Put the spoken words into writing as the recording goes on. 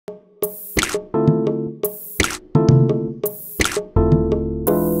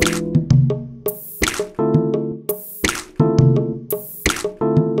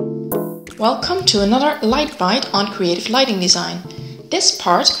Welcome to another Light Bite on creative lighting design. This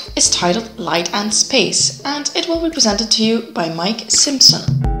part is titled Light and Space, and it will be presented to you by Mike Simpson.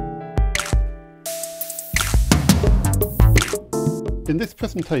 In this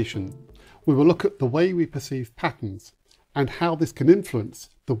presentation, we will look at the way we perceive patterns and how this can influence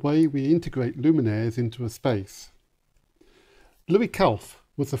the way we integrate luminaires into a space. Louis Kalf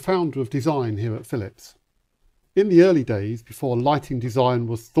was the founder of design here at Philips. In the early days, before lighting design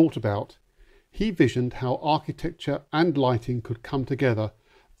was thought about, he visioned how architecture and lighting could come together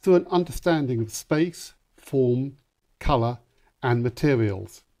through an understanding of space, form, colour and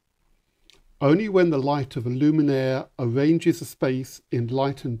materials. Only when the light of a luminaire arranges a space in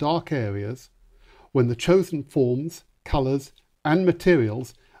light and dark areas, when the chosen forms, colours and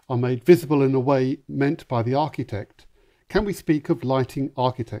materials are made visible in a way meant by the architect, can we speak of lighting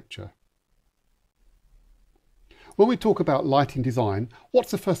architecture. When we talk about lighting design,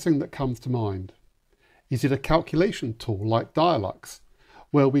 what's the first thing that comes to mind? Is it a calculation tool like Dialux,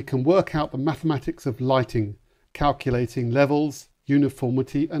 where we can work out the mathematics of lighting, calculating levels,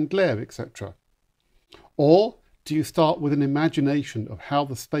 uniformity and glare, etc.? Or do you start with an imagination of how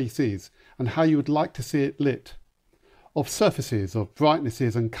the space is and how you would like to see it lit, of surfaces, of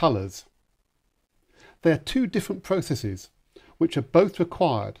brightnesses and colours? They are two different processes which are both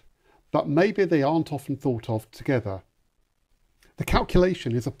required, but maybe they aren't often thought of together. The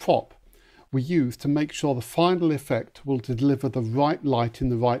calculation is a prop we use to make sure the final effect will deliver the right light in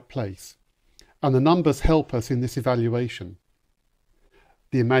the right place, and the numbers help us in this evaluation.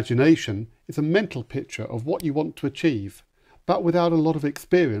 The imagination is a mental picture of what you want to achieve, but without a lot of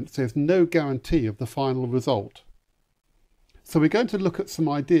experience there's no guarantee of the final result. So we're going to look at some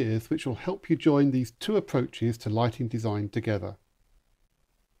ideas which will help you join these two approaches to lighting design together.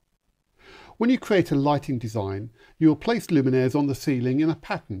 When you create a lighting design, you will place luminaires on the ceiling in a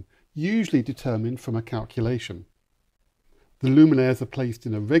pattern, usually determined from a calculation. The luminaires are placed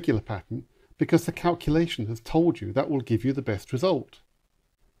in a regular pattern because the calculation has told you that will give you the best result.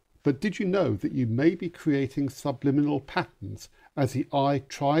 But did you know that you may be creating subliminal patterns as the eye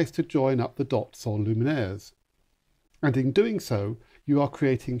tries to join up the dots or luminaires? And in doing so, you are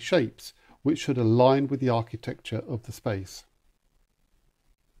creating shapes which should align with the architecture of the space.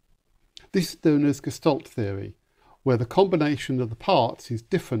 This is known as Gestalt theory, where the combination of the parts is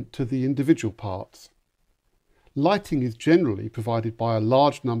different to the individual parts. Lighting is generally provided by a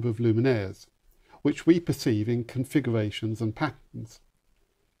large number of luminaires, which we perceive in configurations and patterns.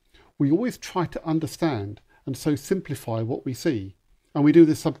 We always try to understand and so simplify what we see, and we do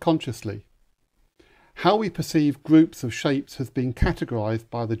this subconsciously. How we perceive groups of shapes has been categorized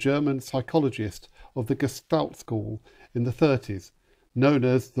by the German psychologist of the Gestalt school in the 30s, known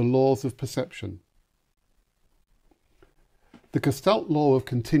as the laws of perception. The Gestalt law of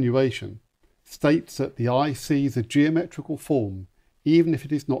continuation states that the eye sees a geometrical form even if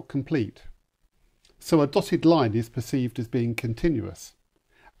it is not complete. So a dotted line is perceived as being continuous,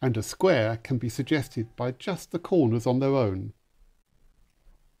 and a square can be suggested by just the corners on their own.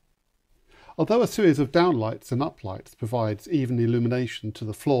 Although a series of downlights and uplights provides even illumination to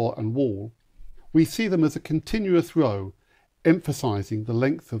the floor and wall, we see them as a continuous row, emphasising the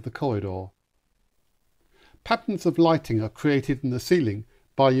length of the corridor. Patterns of lighting are created in the ceiling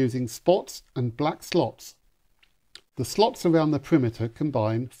by using spots and black slots. The slots around the perimeter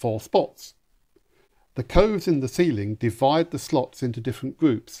combine 4 spots. The coves in the ceiling divide the slots into different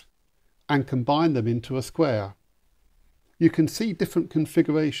groups and combine them into a square. You can see different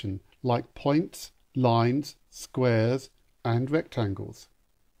configuration like points, lines, squares and rectangles.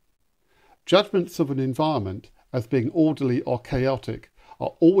 Judgments of an environment as being orderly or chaotic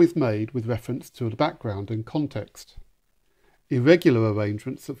are always made with reference to the background and context. Irregular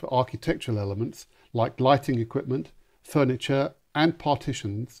arrangements of architectural elements like lighting equipment, furniture and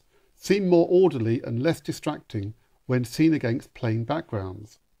partitions seem more orderly and less distracting when seen against plain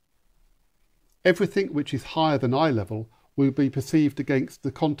backgrounds. Everything which is higher than eye level will be perceived against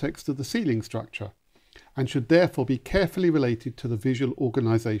the context of the ceiling structure and should therefore be carefully related to the visual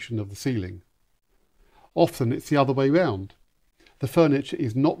organisation of the ceiling. Often it's the other way round. The furniture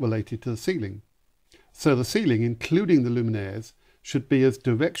is not related to the ceiling, so the ceiling, including the luminaires, should be as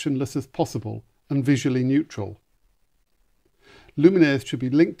directionless as possible and visually neutral. Luminaires should be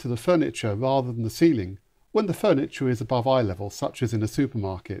linked to the furniture rather than the ceiling when the furniture is above eye level, such as in a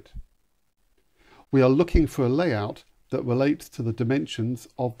supermarket. We are looking for a layout that relates to the dimensions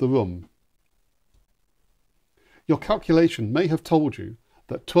of the room. Your calculation may have told you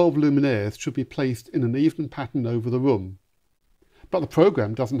that 12 luminaires should be placed in an even pattern over the room, but the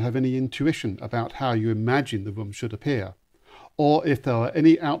program doesn't have any intuition about how you imagine the room should appear, or if there are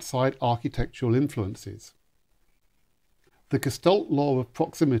any outside architectural influences. The Gestalt law of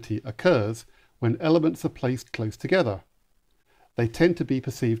proximity occurs when elements are placed close together. They tend to be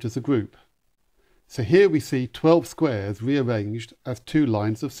perceived as a group. So here we see 12 squares rearranged as 2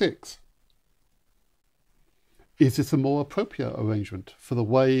 lines of 6. Is this a more appropriate arrangement for the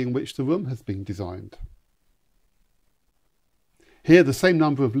way in which the room has been designed? Here the same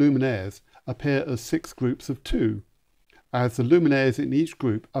number of luminaires appear as 6 groups of 2, as the luminaires in each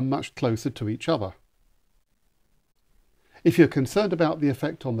group are much closer to each other. If you're concerned about the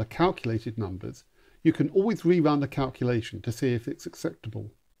effect on the calculated numbers, you can always rerun the calculation to see if it's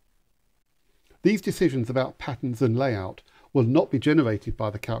acceptable. These decisions about patterns and layout will not be generated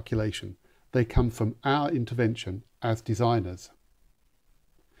by the calculation. They come from our intervention as designers.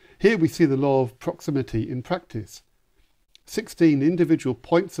 Here we see the law of proximity in practice. 16 individual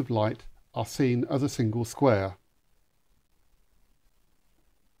points of light are seen as a single square.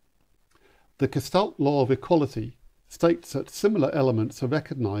 The Gestalt law of equality states that similar elements are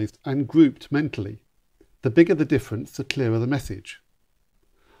recognised and grouped mentally. The bigger the difference, the clearer the message.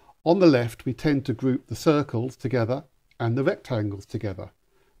 On the left, we tend to group the circles together and the rectangles together,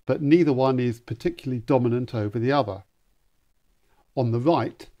 but neither one is particularly dominant over the other. On the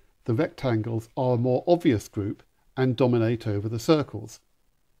right, the rectangles are a more obvious group and dominate over the circles.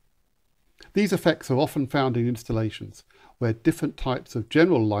 These effects are often found in installations where different types of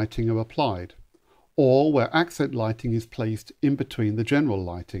general lighting are applied, or where accent lighting is placed in between the general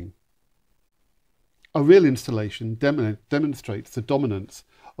lighting. A real installation demonstrates the dominance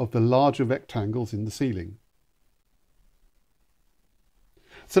of the larger rectangles in the ceiling.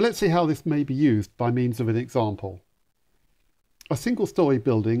 So let's see how this may be used by means of an example. A single-storey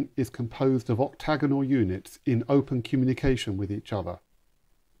building is composed of octagonal units in open communication with each other.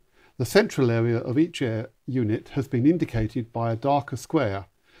 The central area of each unit has been indicated by a darker square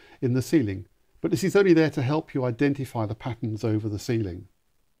in the ceiling, but this is only there to help you identify the patterns over the ceiling.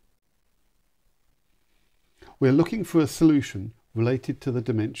 We're looking for a solution related to the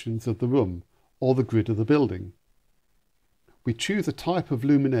dimensions of the room or the grid of the building. We choose a type of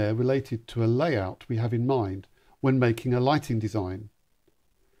luminaire related to a layout we have in mind when making a lighting design.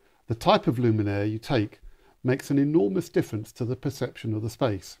 The type of luminaire you take makes an enormous difference to the perception of the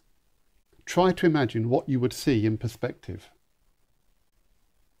space. Try to imagine what you would see in perspective.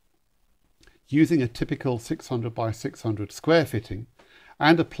 Using a typical 600 by 600 square fitting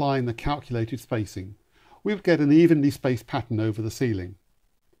and applying the calculated spacing, we would get an evenly spaced pattern over the ceiling.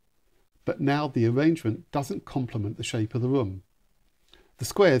 But now the arrangement doesn't complement the shape of the room. The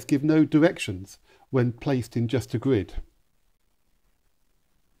squares give no directions when placed in just a grid.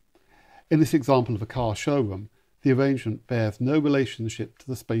 In this example of a car showroom, the arrangement bears no relationship to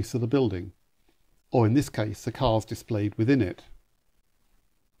the space of the building, or in this case the cars displayed within it.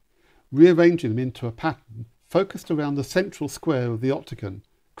 Rearranging them into a pattern focused around the central square of the octagon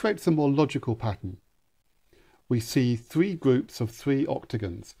creates a more logical pattern. We see 3 groups of 3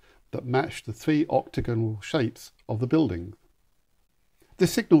 octagons that match the 3 octagonal shapes of the building.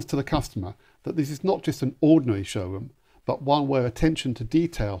 This signals to the customer that this is not just an ordinary showroom, but one where attention to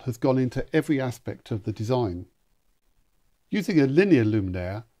detail has gone into every aspect of the design. Using a linear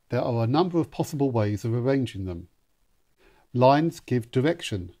luminaire, there are a number of possible ways of arranging them. Lines give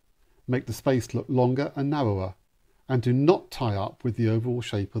direction, make the space look longer and narrower, and do not tie up with the overall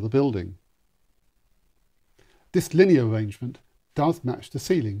shape of the building. This linear arrangement does match the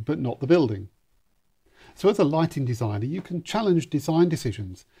ceiling, but not the building. So as a lighting designer, you can challenge design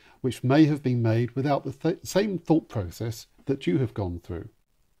decisions which may have been made without the same thought process that you have gone through.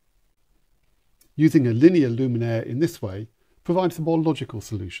 Using a linear luminaire in this way provides a more logical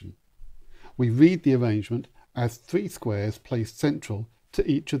solution. We read the arrangement as 3 squares placed central to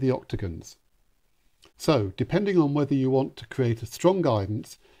each of the octagons. So, depending on whether you want to create a strong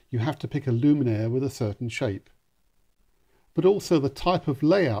guidance, you have to pick a luminaire with a certain shape. But also the type of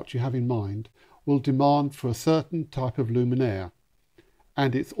layout you have in mind will demand for a certain type of luminaire,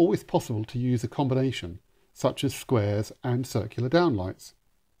 and it's always possible to use a combination, such as squares and circular downlights.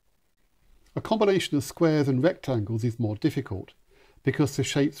 A combination of squares and rectangles is more difficult, because the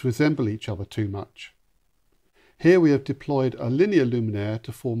shapes resemble each other too much. Here we have deployed a linear luminaire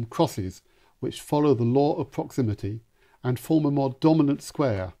to form crosses which follow the law of proximity and form a more dominant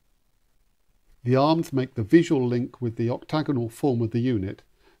square. The arms make the visual link with the octagonal form of the unit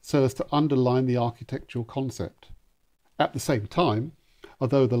so as to underline the architectural concept. At the same time,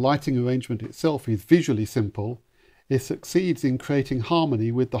 although the lighting arrangement itself is visually simple, it succeeds in creating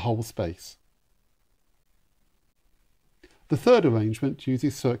harmony with the whole space. The third arrangement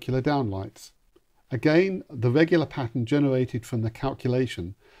uses circular downlights. Again, the regular pattern generated from the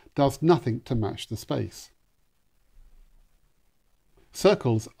calculation does nothing to match the space.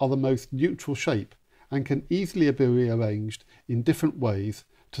 Circles are the most neutral shape and can easily be rearranged in different ways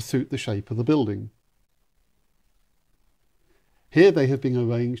to suit the shape of the building. Here they have been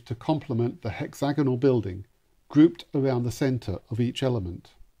arranged to complement the hexagonal building, grouped around the centre of each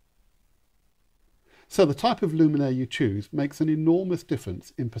element. So the type of luminaire you choose makes an enormous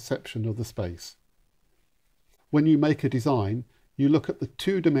difference in perception of the space. When you make a design, you look at the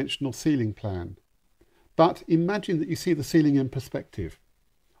two-dimensional ceiling plan. But imagine that you see the ceiling in perspective.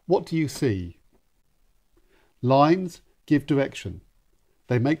 What do you see? Lines give direction.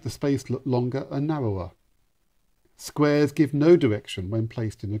 They make the space look longer and narrower. Squares give no direction when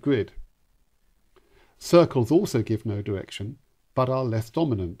placed in a grid. Circles also give no direction, but are less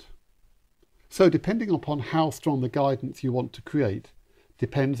dominant. So depending upon how strong the guidance you want to create,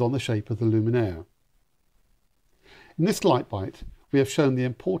 depends on the shape of the luminaire. In this light bite, we have shown the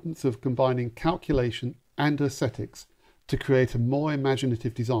importance of combining calculation and aesthetics to create a more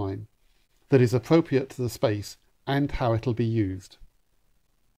imaginative design that is appropriate to the space and how it will be used.